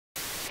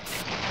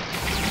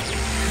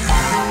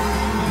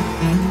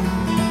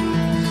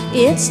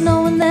It's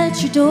knowing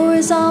that your door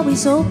is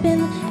always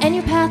open and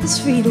your path is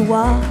free to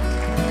walk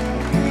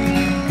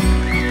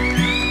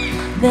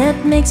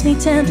that makes me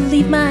tend to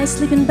leave my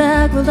sleeping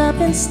bag rolled up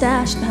and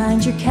stashed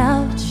behind your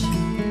couch.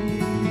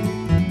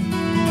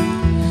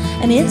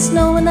 And it's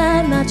knowing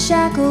I'm not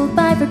shackled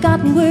by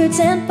forgotten words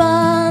and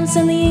bonds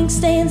and the ink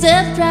stains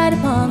that dried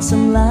upon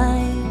some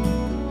line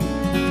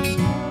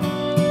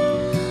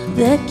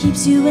that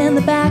keeps you in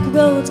the back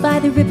roads by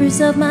the rivers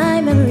of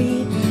my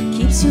memory,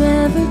 keeps you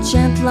ever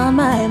gentle on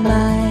my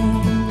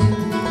mind.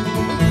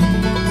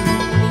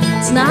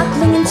 It's not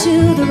clinging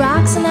to the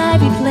rocks and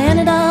ivy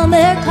planted on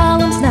their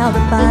columns now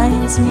that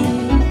binds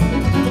me,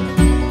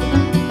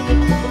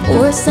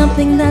 or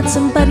something that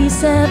somebody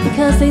said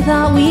because they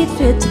thought we'd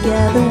fit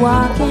together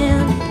walking.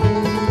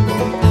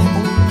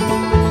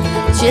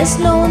 Just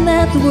knowing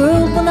that the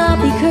world will not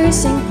be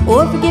cursing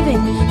or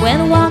forgiving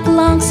when I walk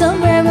along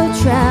some railroad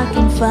track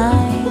and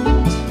find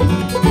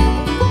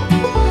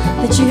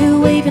that you're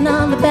waving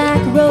on the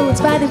back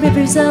roads by the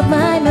rivers of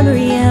my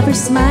memory, ever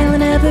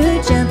smiling, ever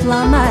gentle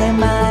on my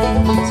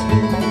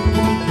mind.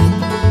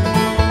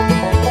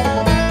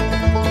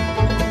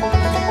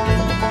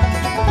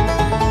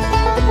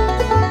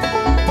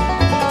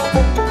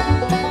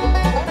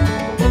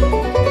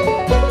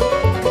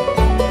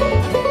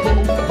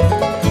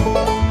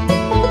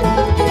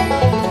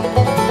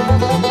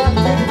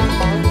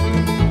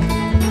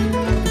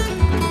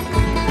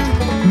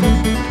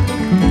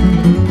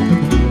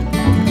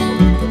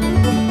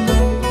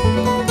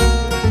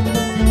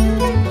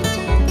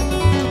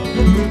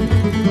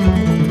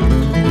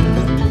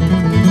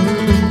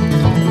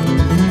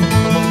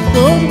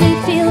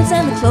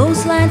 And the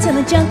clotheslines and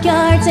the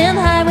junkyards and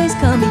the highways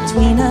come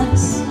between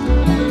us.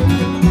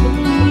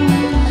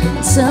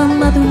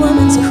 Some other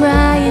woman's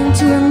crying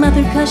to her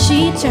mother 'cause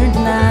she turned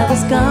and I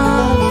was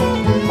gone.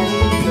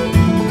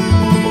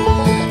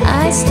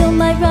 I still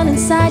might run in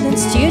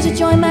silence, tears of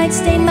joy might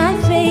stain my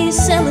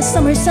face, and the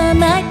summer sun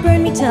might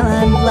burn me till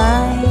I'm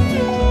blind,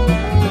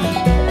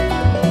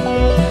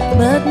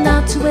 but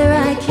not to where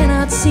I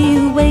cannot see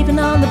you waving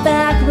on the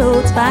back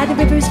roads by the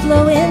rivers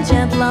flowing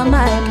gentle on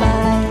my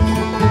mind.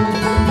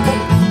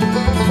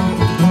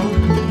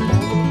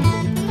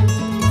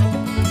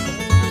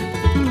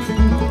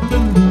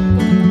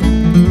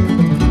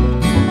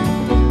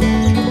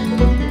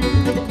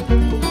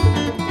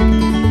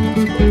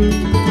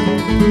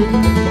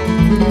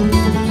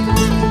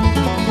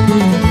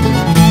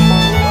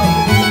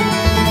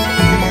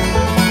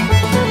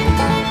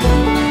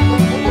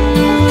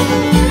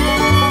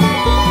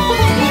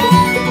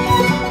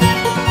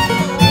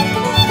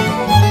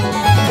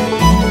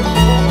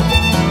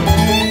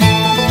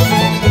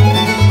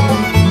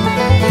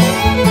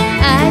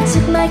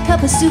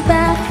 Cup of soup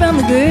back from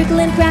the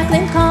gurgling,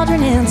 crackling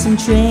cauldron and some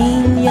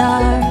train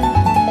yard.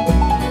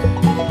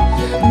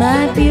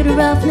 My beard a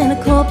roughin' in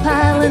a coal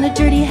pile and a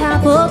dirty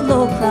hat pulled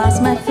low across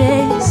my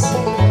face.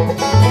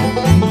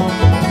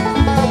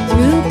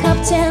 Through cup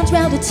towns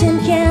round a tin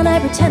can, I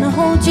pretend to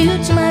hold you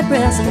to my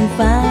breast and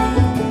find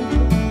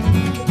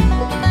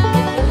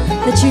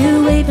that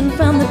you're waving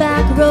from the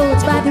back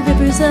roads by the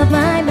rivers of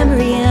my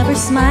memory, ever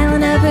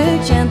smiling,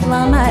 ever gentle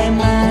on my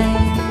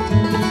mind.